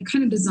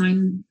kind of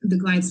designed the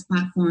Glides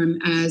platform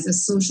as a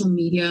social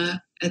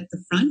media at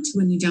the front.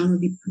 When you download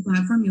the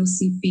platform, you'll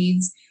see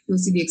feeds, you'll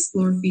see the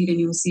Explore feed, and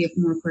you'll see a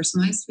more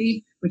personalized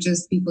feed, which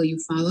is people you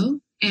follow.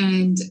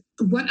 And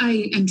what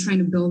I am trying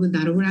to build with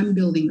that, or what I'm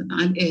building with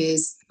that,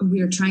 is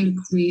we are trying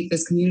to create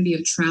this community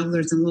of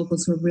travelers and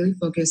locals who are really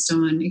focused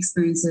on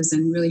experiences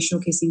and really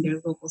showcasing their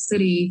local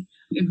city,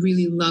 and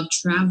really love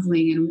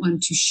traveling and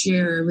want to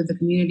share with the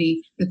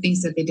community the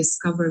things that they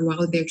discovered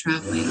while they're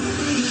traveling.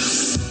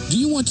 Do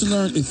you want to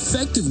learn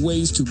effective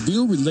ways to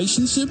build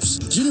relationships,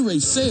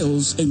 generate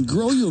sales, and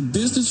grow your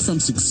business from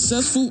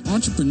successful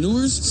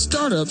entrepreneurs,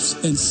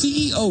 startups, and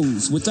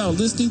CEOs without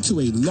listening to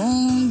a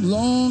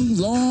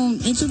long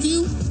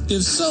interview?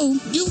 If so,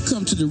 you've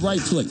come to the right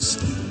place.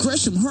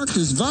 Gresham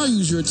Harkless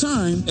values your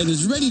time and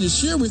is ready to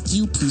share with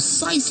you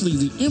precisely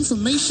the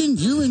information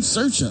you're in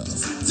search of.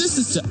 This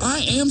is the I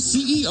Am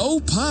CEO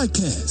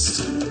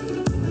podcast.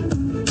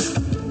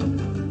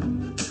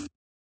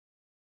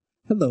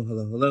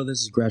 Hello. This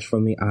is Gresh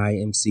from the I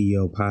Am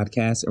CEO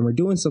podcast, and we're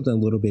doing something a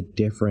little bit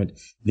different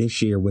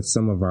this year with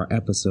some of our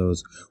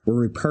episodes.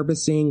 We're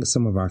repurposing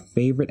some of our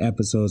favorite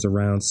episodes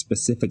around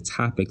specific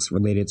topics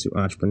related to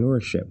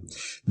entrepreneurship.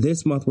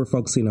 This month, we're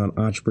focusing on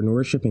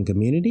entrepreneurship and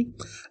community,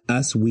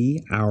 us,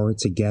 we, our,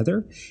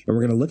 together, and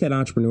we're going to look at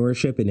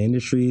entrepreneurship and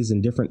industries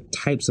and different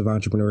types of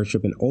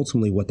entrepreneurship and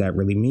ultimately what that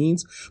really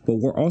means. But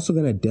we're also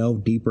going to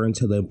delve deeper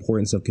into the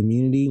importance of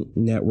community,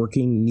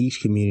 networking,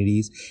 niche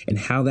communities, and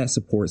how that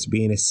supports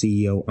being a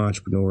CEO,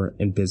 entrepreneur,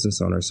 and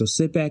business owner. So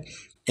sit back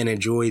and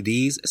enjoy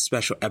these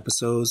special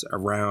episodes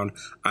around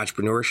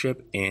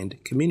entrepreneurship and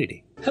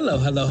community.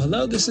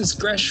 Hello. This is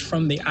Gresh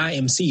from the I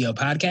Am CEO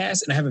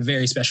podcast, and I have a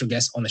very special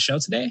guest on the show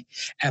today.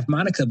 I have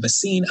Monica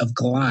Basine of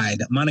Glide.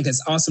 Monica,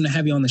 it's awesome to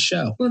have you on the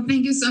show. Well,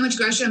 thank you so much,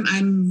 Gresham.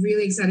 I'm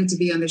really excited to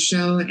be on the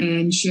show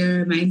and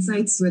share my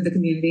insights with the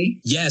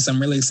community. Yes,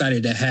 I'm really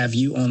excited to have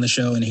you on the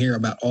show and hear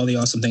about all the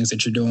awesome things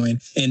that you're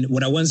doing. And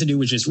what I wanted to do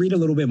was just read a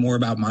little bit more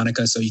about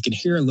Monica so you can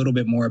hear a little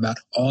bit more about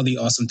all the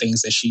awesome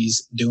things that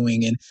she's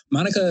doing. And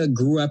Monica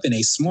grew up in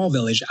a small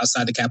village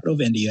outside the capital of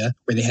India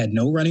where they had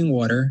no running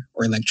water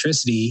or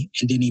electricity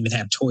and didn't even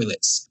have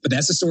toilets. But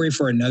that's a story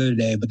for another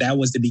day. But that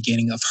was the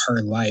beginning of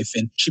her life.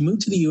 And she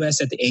moved to the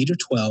U.S. at the age of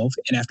 12.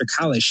 And after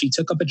college, she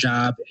took up a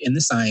job in the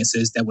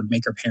sciences that would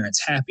make her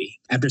parents happy.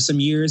 After some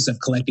years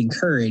of collecting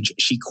courage,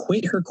 she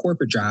quit her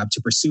corporate job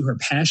to pursue her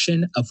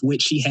passion, of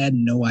which she had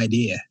no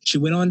idea. She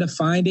went on to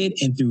find it,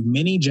 and through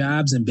many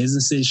jobs and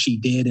businesses she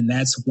did, and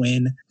that's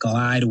when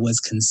Glide was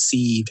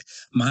conceived.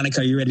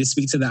 Monica, are you ready to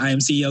speak to the I Am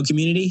CEO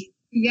community?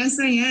 Yes,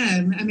 I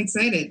am. I'm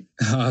excited.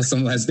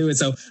 Awesome. Let's do it.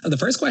 So the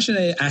first question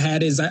I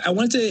had is I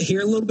wanted to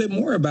hear a little bit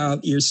more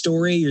about your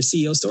story, your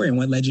CEO story, and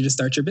what led you to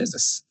start your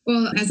business.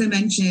 Well, as I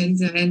mentioned,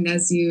 and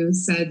as you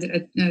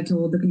said,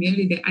 told the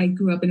community, that I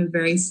grew up in a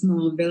very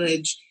small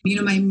village. You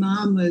know, my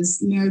mom was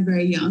married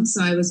very young,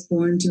 so I was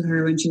born to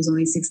her when she was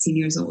only 16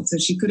 years old. So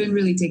she couldn't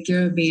really take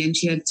care of me, and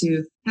she had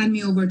to hand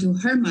me over to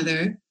her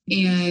mother.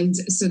 And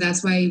so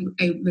that's why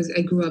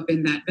I grew up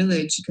in that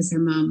village, because her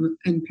mom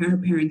and her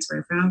parents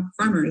were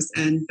farmers,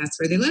 and that's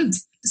where they lived.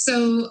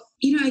 So,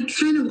 you know, I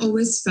kind of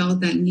always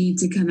felt that need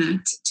to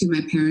connect to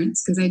my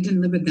parents because I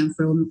didn't live with them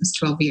for almost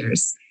 12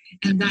 years.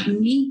 And that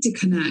need to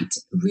connect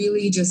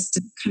really just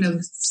kind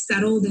of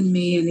settled in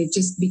me, and it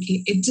just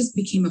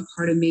became a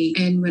part of me.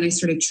 And when I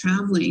started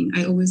traveling,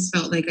 I always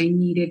felt like I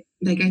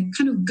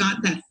kind of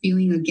got that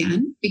feeling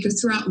again, because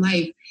throughout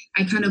life,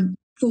 I kind of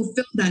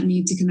fulfilled that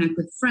need to connect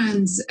with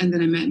friends. And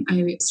then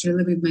I started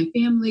living with my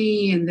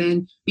family. And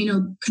then, you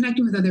know,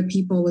 connecting with other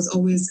people was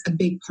always a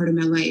big part of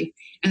my life.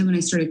 And when I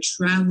started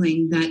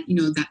traveling, that, you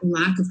know, that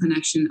lack of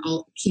connection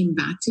all came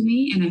back to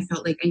me. And I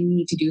felt like I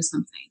need to do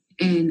something.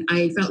 And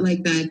I felt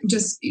like that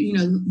just, you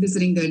know,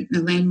 visiting the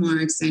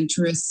landmarks and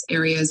tourist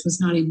areas was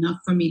not enough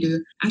for me to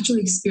actually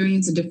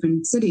experience a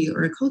different city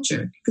or a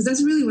culture, because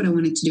that's really what I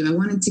wanted to do. I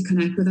wanted to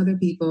connect with other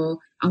people.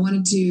 I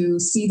wanted to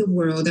see the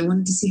world. I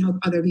wanted to see how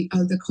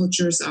other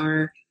cultures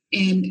are.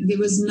 And there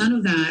was none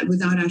of that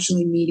without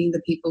actually meeting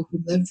the people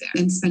who live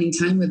there and spending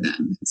time with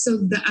them.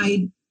 So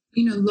I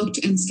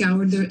looked and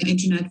scoured the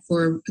internet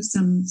for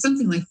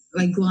something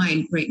like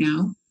Glide right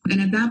now. And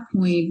at that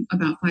point,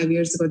 about 5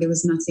 years ago, there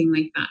was nothing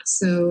like that.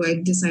 So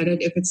I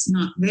decided if it's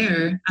not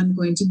there, I'm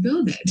going to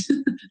build it.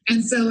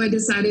 And so I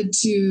decided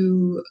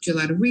to do a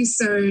lot of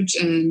research,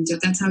 and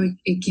that's how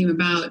it came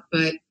about.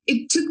 But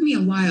it took me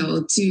a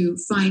while to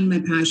find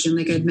my passion,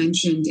 like I'd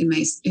mentioned in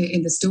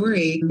the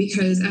story,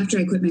 because after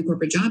I quit my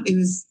corporate job,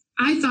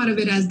 I thought of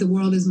it as the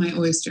world is my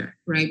oyster,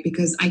 right?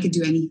 Because I could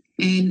do anything.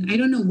 And I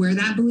don't know where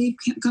that belief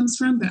comes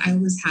from, but I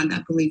always had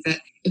that belief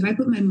that if I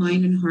put my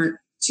mind and heart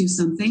to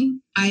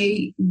something,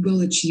 I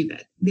will achieve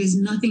it. There's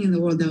nothing in the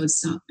world that would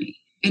stop me.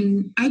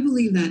 And I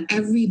believe that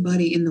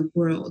everybody in the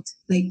world,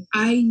 like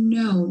I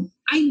know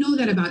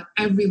that about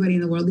everybody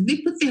in the world. If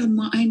they put their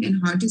mind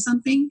and heart to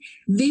something,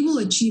 they will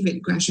achieve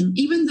it, Gresham.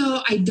 Even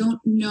though I don't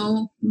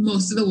know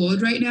most of the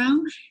world right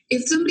now,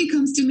 if somebody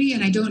comes to me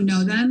and I don't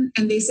know them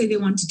and they say they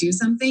want to do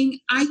something,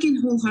 I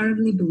can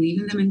wholeheartedly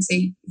believe in them and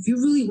say, if you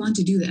really want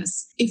to do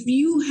this, if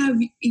you have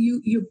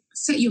you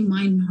set your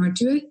mind and heart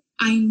to it,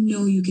 I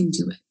know you can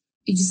do it.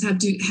 You just have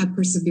to have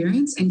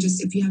perseverance, and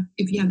just if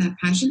you have that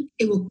passion,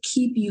 it will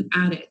keep you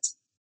at it.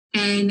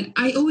 And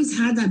I always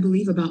had that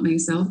belief about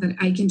myself that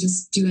I can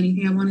just do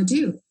anything I want to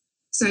do.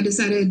 So I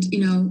decided,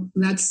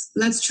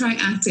 let's try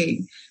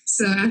acting.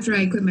 So after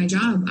I quit my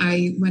job,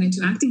 I went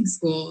into acting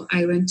school.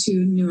 I went to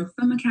New York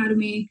Film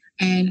Academy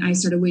and I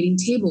started waiting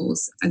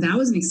tables. And that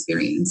was an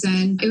experience.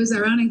 And it was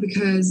ironic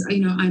because,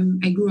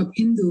 I grew up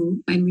Hindu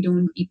and we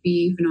don't eat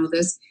beef and all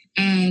this.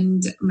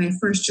 And my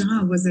first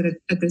job was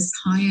at this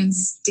high-end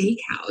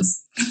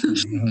steakhouse.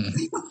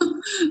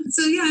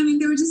 So yeah,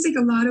 there were just like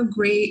a lot of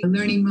great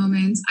learning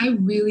moments. I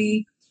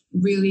really,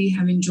 really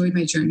have enjoyed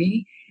my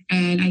journey.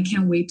 And I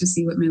can't wait to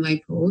see what my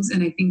life holds.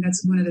 And I think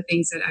that's one of the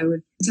things that I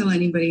would tell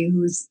anybody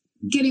who's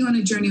getting on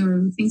a journey or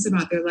who thinks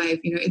about their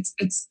life.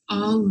 It's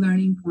all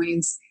learning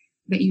points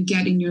that you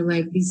get in your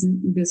life. These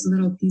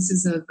little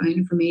pieces of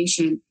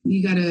information.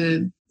 You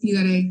gotta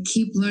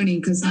keep learning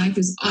because life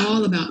is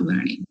all about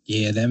learning.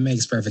 Yeah, that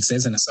makes perfect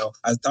sense. And so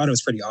I thought it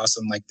was pretty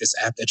awesome, like this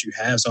app that you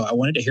have. So I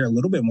wanted to hear a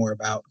little bit more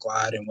about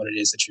Glide and what it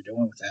is that you're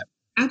doing with that.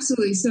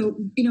 Absolutely. So,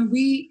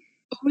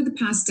 over the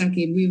past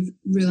decade, we've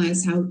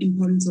realized how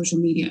important social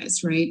media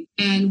is, right?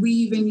 And we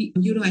even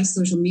utilize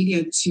social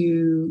media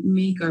to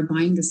make our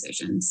buying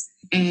decisions.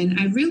 And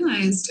I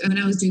realized when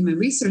I was doing my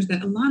research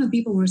that a lot of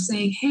people were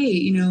saying,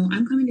 hey,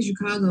 I'm coming to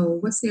Chicago.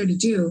 What's there to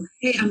do?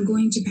 Hey, I'm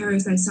going to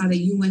Paris. I saw that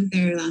you went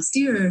there last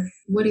year.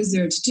 What is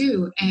there to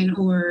do?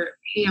 Or,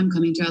 hey, I'm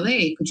coming to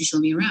LA. Could you show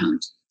me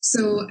around?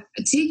 So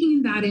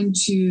taking that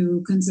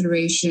into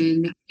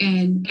consideration,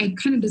 and I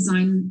kind of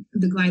designed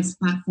the Glides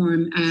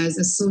platform as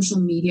a social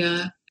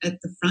media at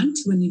the front.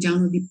 When you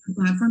download the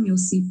platform, you'll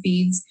see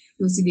feeds,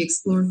 you'll see the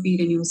Explore feed,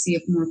 and you'll see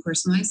a more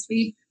personalized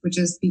feed, which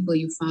is people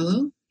you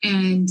follow.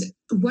 And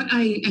what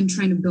I am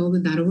trying to build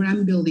with that, or what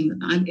I'm building with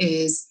that,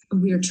 is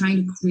we are trying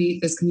to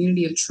create this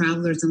community of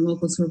travelers and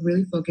locals who are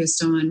really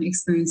focused on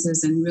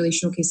experiences and really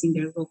showcasing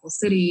their local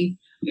city,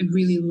 and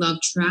really love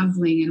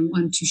traveling and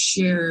want to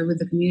share with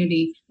the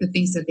community the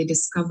things that they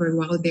discovered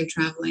while they're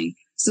traveling.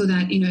 So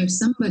that, if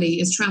somebody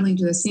is traveling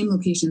to the same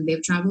location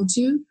they've traveled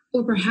to,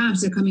 or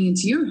perhaps they're coming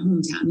into your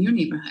hometown, your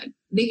neighborhood,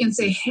 they can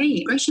say,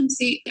 hey, Gresham,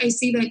 I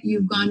see that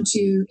you've gone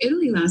to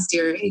Italy last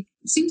year. It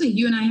seems like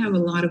you and I have a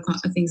lot of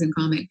things in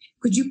common.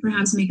 Could you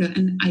perhaps make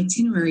an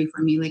itinerary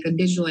for me, like a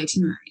digital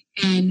itinerary?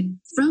 And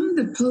from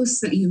the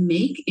posts that you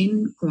make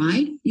in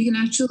Glide, you can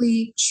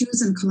actually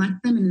choose and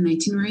collect them in an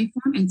itinerary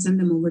form and send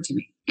them over to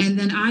me. And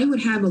then I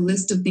would have a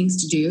list of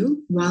things to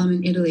do while I'm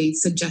in Italy,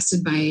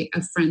 suggested by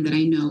a friend that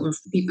I know or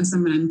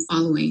someone I'm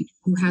following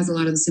who has a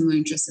lot of the similar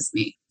interests as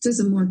me. So it's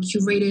a more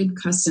curated,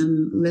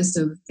 custom list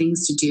of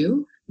things to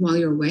do while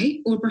you're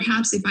away. Or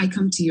perhaps if I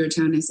come to your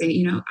town and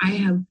say, I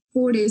have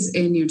 4 days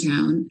in your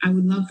town, I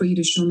would love for you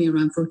to show me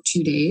around for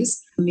 2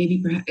 days.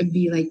 Maybe perhaps it'd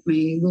be like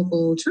my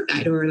local tour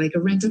guide or like a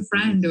rent a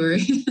friend, or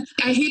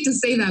I hate to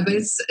say that, but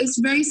it's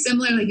very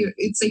similar.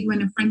 It's like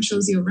when a friend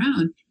shows you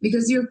around,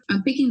 because you're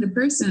picking the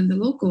person, the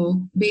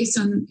local, based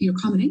on your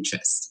common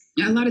interest.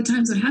 A lot of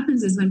times what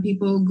happens is when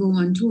people go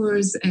on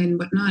tours and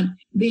whatnot,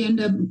 they end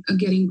up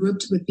getting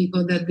grouped with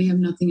people that they have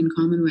nothing in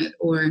common with,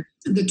 or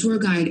the tour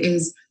guide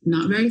is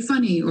not very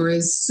funny or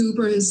is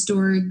super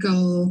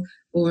historical,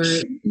 or,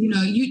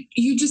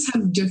 you just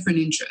have different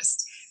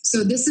interests.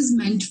 So this is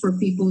meant for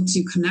people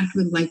to connect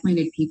with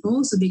like-minded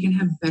people so they can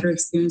have better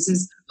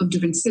experiences of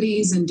different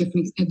cities and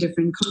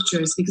different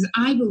cultures, because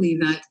I believe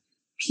that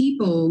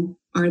people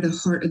are the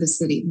heart of the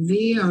city.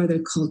 They are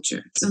their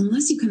culture. So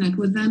unless you connect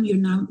with them, you're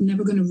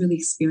never going to really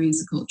experience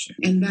the culture.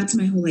 And that's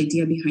my whole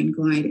idea behind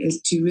Glide,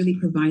 is to really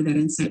provide that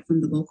insight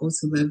from the locals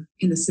who live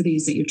in the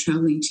cities that you're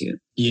traveling to.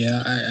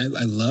 Yeah,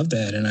 I love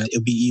that. And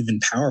it'll be even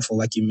powerful,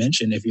 like you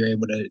mentioned, if you're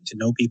able to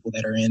know people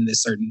that are in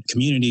this certain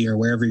community or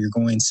wherever you're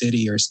going,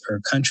 city or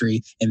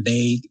country, and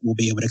they will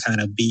be able to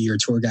kind of be your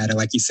tour guide, or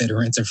like you said,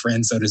 rent a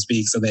friend, so to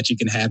speak, so that you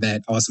can have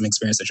that awesome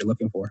experience that you're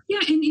looking for. Yeah,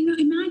 and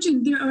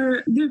imagine there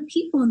are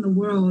people in the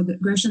world,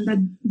 Gresham, that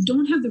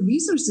don't have the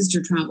resources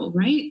to travel,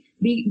 right?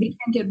 They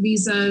can't get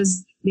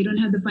visas. They don't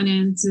have the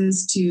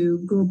finances to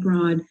go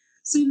abroad.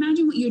 So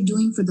imagine what you're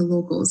doing for the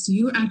locals.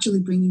 You're actually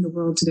bringing the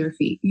world to their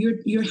feet.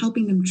 You're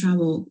helping them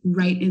travel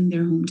right in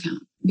their hometown,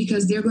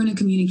 because they're going to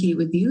communicate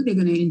with you. They're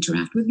going to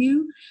interact with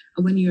you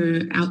when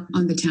you're out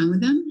on the town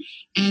with them.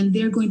 And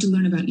they're going to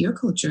learn about your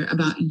culture,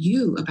 about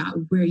you, about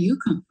where you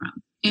come from.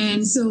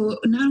 And so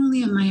not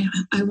only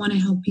I want to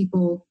help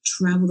people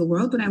travel the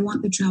world, but I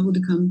want the travel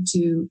to come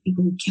to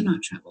people who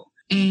cannot travel.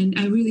 And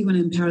I really want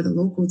to empower the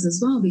locals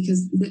as well,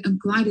 because the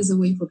Glide is a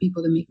way for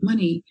people to make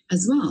money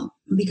as well,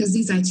 because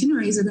these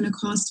itineraries are going to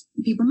cost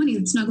people money.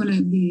 It's not going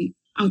to be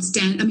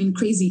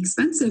crazy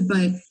expensive,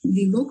 but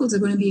the locals are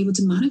going to be able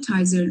to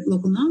monetize their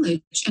local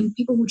knowledge. And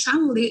people who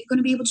travel, they're going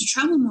to be able to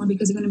travel more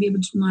because they're going to be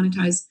able to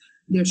monetize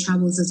their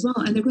travels as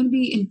well. And they're going to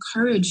be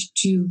encouraged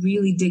to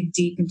really dig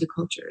deep into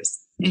cultures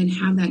and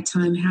have that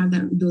time, have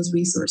those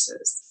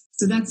resources.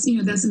 So that's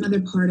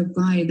another part of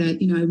Glide that,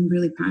 I'm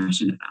really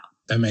passionate about.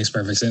 That makes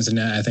perfect sense. And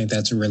I think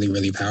that's really,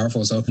 really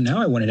powerful. So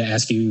now I wanted to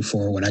ask you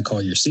for what I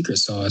call your secret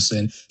sauce.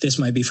 And this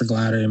might be for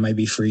Glide, or it might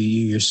be for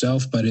you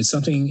yourself, but it's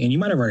something, and you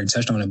might have already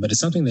touched on it, but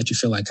it's something that you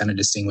feel like kind of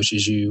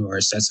distinguishes you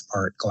or sets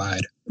apart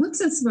Glide. What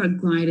sets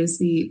apart Glide is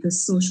the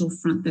social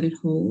front that it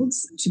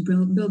holds to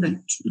build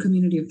that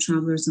community of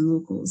travelers and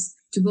locals,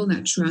 to build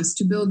that trust,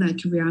 to build that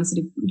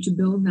curiosity, to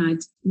build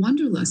that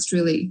wanderlust,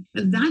 really.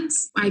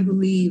 That's, I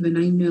believe, and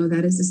I know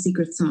that is the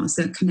secret sauce,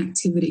 that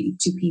connectivity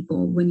to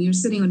people. When you're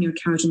sitting on your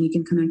couch and you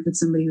can connect with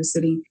somebody who's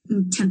sitting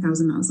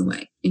 10,000 miles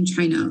away in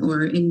China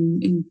or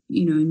in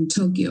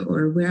Tokyo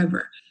or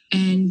wherever.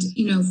 And,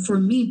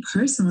 for me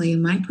personally,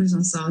 my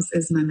personal sauce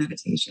is my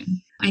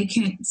meditation. I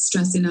can't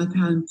stress enough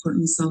how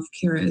important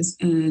self-care is.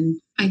 And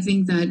I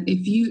think that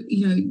if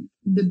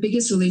the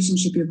biggest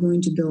relationship you're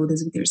going to build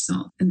is with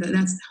yourself. And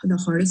that's the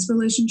hardest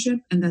relationship.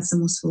 And that's the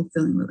most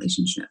fulfilling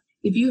relationship.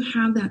 If you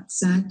have that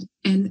set,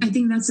 and I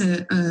think that's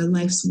a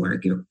life's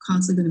work, you're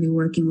constantly going to be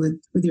working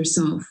with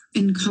yourself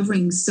and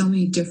covering so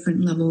many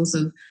different levels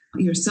of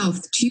yourself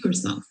to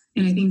yourself.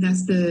 And I think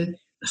that's the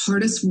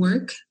hardest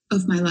work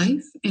of my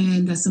life.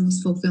 And that's the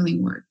most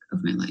fulfilling work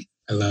of my life.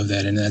 I love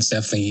that. And that's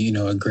definitely,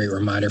 a great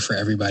reminder for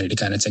everybody to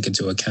kind of take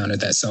into account of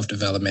that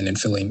self-development and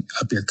filling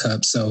up your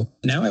cup. So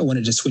now I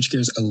wanted to switch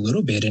gears a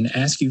little bit and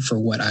ask you for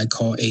what I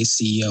call a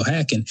CEO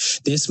hack. And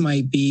this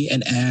might be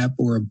an app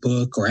or a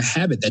book or a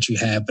habit that you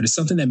have, but it's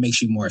something that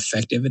makes you more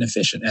effective and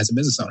efficient as a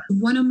business owner.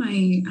 One of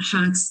my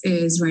hacks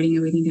is writing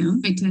everything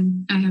down.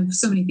 I have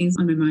so many things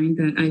on my mind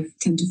that I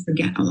tend to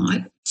forget a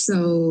lot.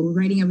 So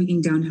writing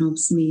everything down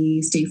helps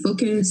me stay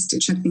focused,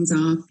 check things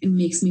off, and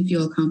makes me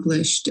feel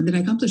accomplished, that I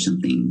accomplished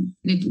something.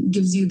 It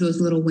gives you those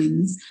little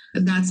wins.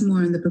 That's more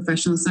on the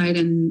professional side.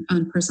 And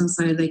on personal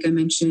side, like I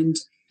mentioned,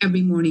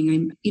 every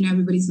morning,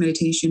 everybody's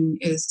meditation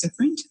is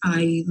different.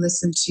 I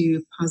listen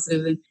to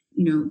positive,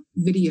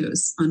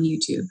 videos on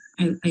YouTube.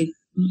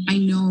 I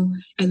know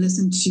I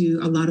listen to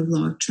a lot of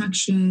law of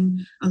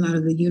attraction, a lot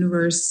of the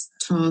universe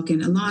talk,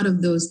 and a lot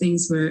of those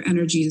things where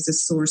energy is the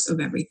source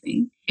of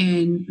everything.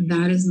 And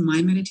that is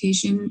my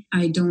meditation.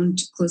 I don't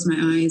close my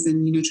eyes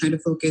and, try to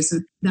focus.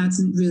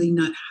 That's really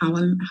not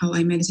how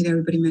I meditate.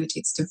 Everybody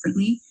meditates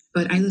differently.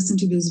 But I listen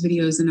to these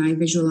videos and I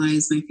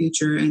visualize my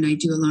future, and I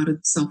do a lot of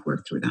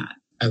self-work through that.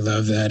 I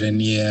love that.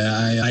 And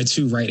I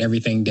too write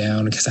everything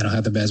down because I don't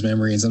have the best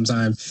memory. And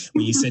sometimes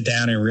when you sit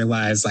down and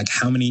realize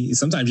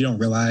sometimes you don't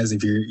realize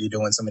if you're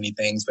doing so many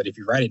things, but if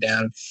you write it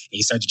down and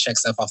you start to check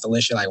stuff off the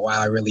list, you're like, wow,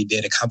 I really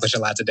did accomplish a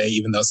lot today,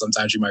 even though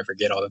sometimes you might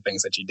forget all the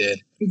things that you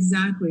did.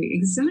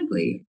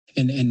 Exactly.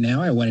 And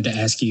now I wanted to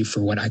ask you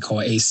for what I call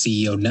a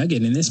CEO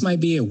nugget. And this might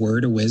be a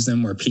word of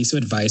wisdom or a piece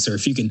of advice, or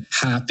if you can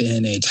hop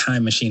in a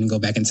time machine and go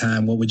back in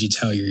time, what would you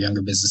tell your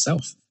younger business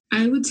self?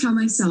 I would tell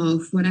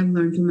myself what I've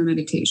learned through my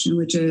meditation,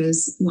 which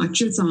is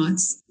watch your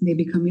thoughts. They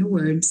become your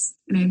words.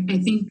 And I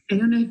think, I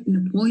don't know if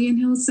Napoleon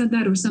Hill said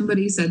that or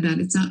somebody said that.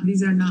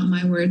 These are not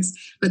my words,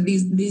 but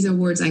these are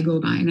words I go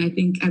by. And I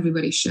think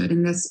everybody should.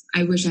 And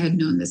I wish I had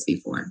known this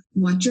before.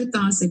 Watch your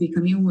thoughts. They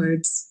become your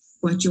words.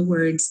 Watch your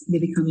words. They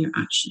become your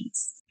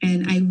actions.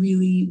 And I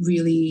really,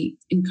 really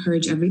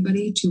encourage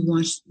everybody to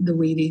watch the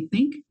way they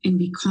think and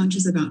be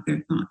conscious about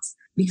their thoughts,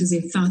 because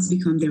their thoughts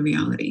become their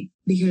reality,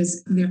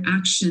 because their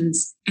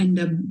actions end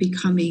up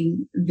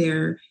becoming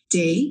their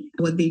day,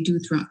 what they do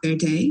throughout their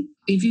day.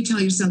 If you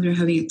tell yourself you're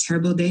having a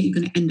terrible day, you're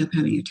going to end up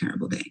having a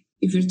terrible day.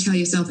 If you tell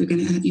yourself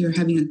you're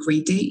having a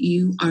great day,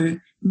 you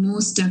are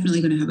most definitely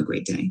going to have a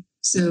great day.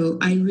 So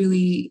I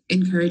really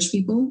encourage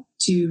people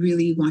to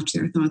really watch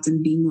their thoughts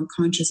and be more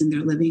conscious in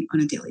their living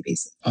on a daily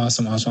basis.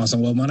 Awesome.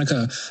 Well,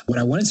 Monica, what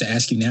I wanted to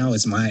ask you now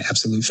is my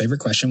absolute favorite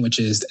question, which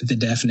is the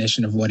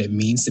definition of what it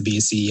means to be a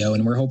CEO.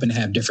 And we're hoping to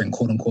have different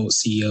quote unquote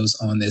CEOs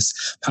on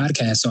this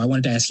podcast. So I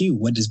wanted to ask you,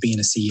 what does being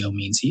a CEO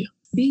mean to you?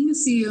 Being a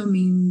CEO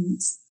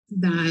means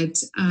that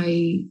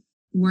I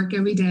work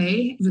every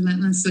day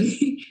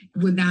relentlessly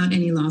without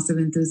any loss of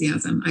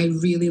enthusiasm. I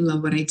really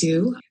love what I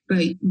do,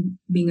 but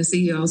being a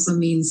CEO also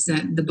means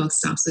that the buck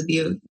stops with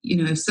you.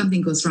 If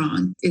something goes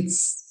wrong,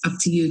 it's up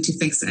to you to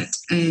fix it.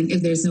 And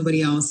if there's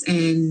nobody else,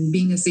 and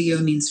being a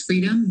CEO means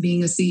freedom.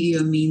 Being a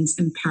CEO means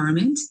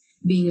empowerment.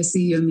 Being a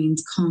CEO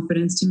means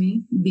confidence to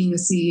me. Being a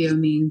CEO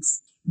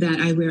means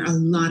that I wear a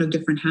lot of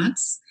different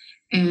hats.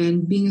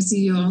 And being a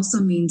CEO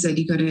also means that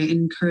you got to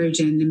encourage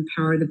and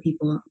empower the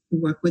people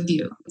who work with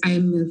you. I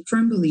am a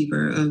firm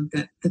believer of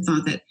the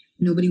thought that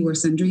nobody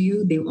works under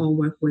you. They all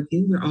work with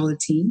you. We're all a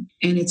team.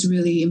 And it's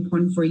really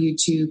important for you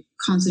to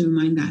constantly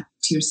remind that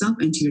to yourself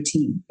and to your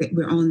team, that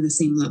we're all on the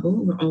same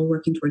level. We're all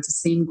working towards the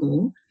same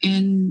goal.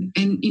 And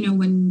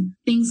when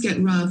things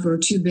get rough or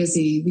too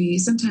busy, we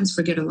sometimes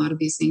forget a lot of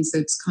these things.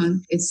 So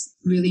it's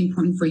really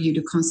important for you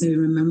to constantly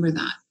remember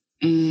that.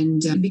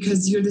 And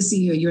because you're the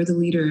CEO, you're the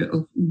leader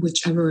of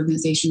whichever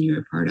organization you're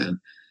a part of.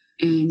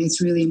 And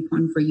it's really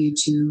important for you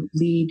to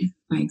lead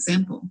by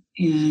example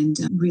and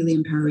really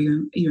empower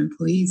your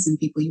employees and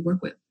people you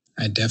work with.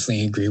 I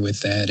definitely agree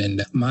with that.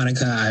 And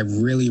Monica, I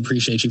really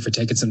appreciate you for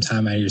taking some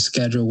time out of your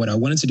schedule. What I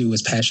wanted to do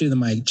was pass you the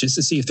mic just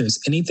to see if there's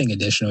anything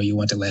additional you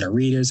want to let our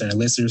readers and our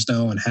listeners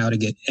know on how to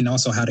get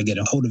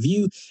a hold of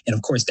you. And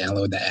of course,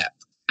 download the app.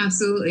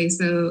 Absolutely.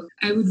 So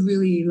I would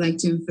really like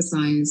to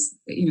emphasize,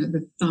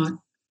 the thought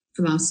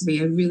philosophy.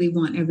 I really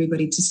want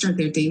everybody to start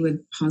their day with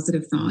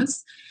positive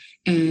thoughts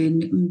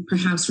and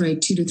perhaps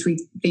write 2 to 3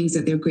 things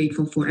that they're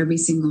grateful for every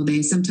single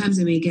day. Sometimes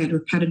it may get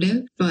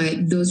repetitive,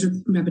 but those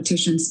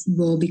repetitions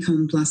will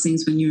become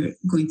blessings when you're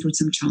going through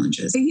some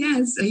challenges.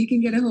 Yes, you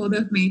can get a hold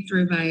of me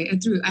through I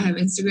have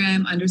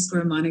Instagram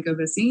 _Monica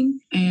Vasin,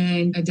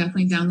 and I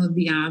definitely download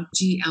the app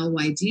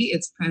GLYD.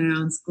 It's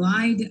pronounced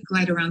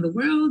glide around the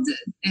world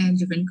and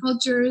different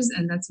cultures.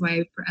 And that's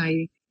why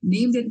I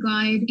named it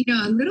Glide.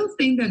 A little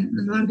thing that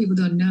a lot of people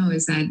don't know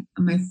is that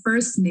my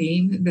first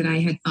name that I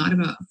had thought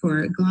about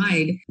for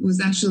Glide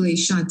was actually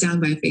shot down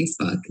by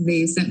Facebook.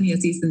 They sent me a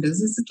cease and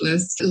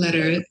desist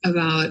letter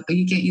about,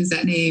 you can't use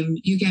that name,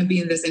 you can't be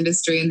in this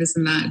industry and this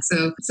and that.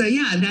 So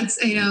yeah, that's,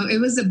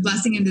 it was a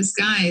blessing in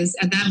disguise.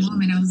 At that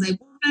moment, I was like,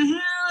 what the hell?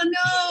 No,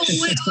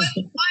 why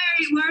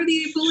are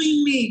they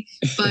bullying me?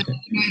 But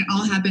it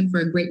all happened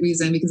for a great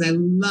reason, because I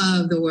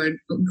love the word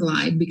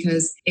Glide,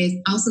 because it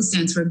also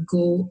stands for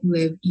go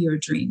live your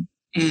dream.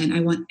 And I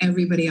want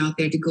everybody out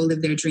there to go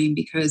live their dream,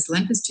 because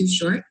life is too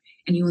short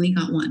and you only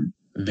got one.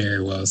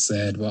 Very well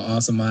said. Well,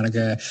 awesome,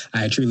 Monica.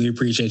 I truly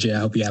appreciate you. I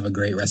hope you have a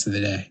great rest of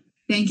the day.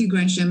 Thank you,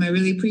 Gresham. I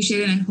really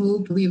appreciate it. I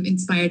hope we've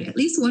inspired at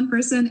least one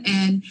person,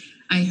 and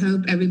I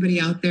hope everybody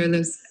out there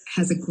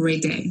has a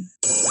great day.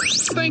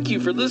 Thank you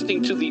for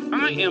listening to the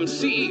I Am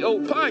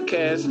CEO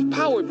podcast,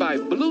 powered by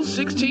Blue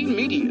 16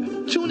 Media.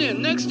 Tune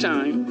in next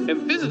time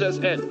and visit us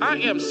at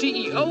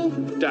imceo.co.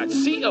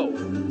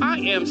 I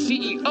Am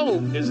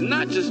CEO is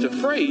not just a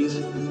phrase,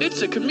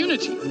 it's a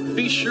community.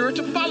 Be sure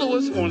to follow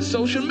us on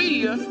social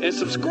media and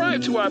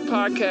subscribe to our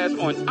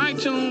podcast on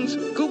iTunes,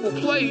 Google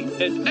Play,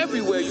 and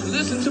everywhere you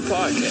listen to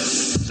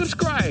podcasts.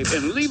 Subscribe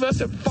and leave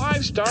us a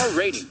 5-star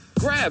rating.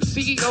 Grab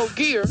CEO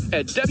Gear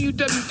at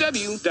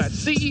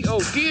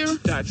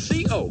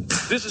www.ceogear.co.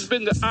 This has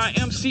been the I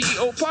Am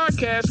CEO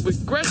podcast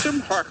with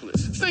Gresham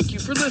Harkless. Thank you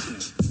for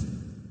listening.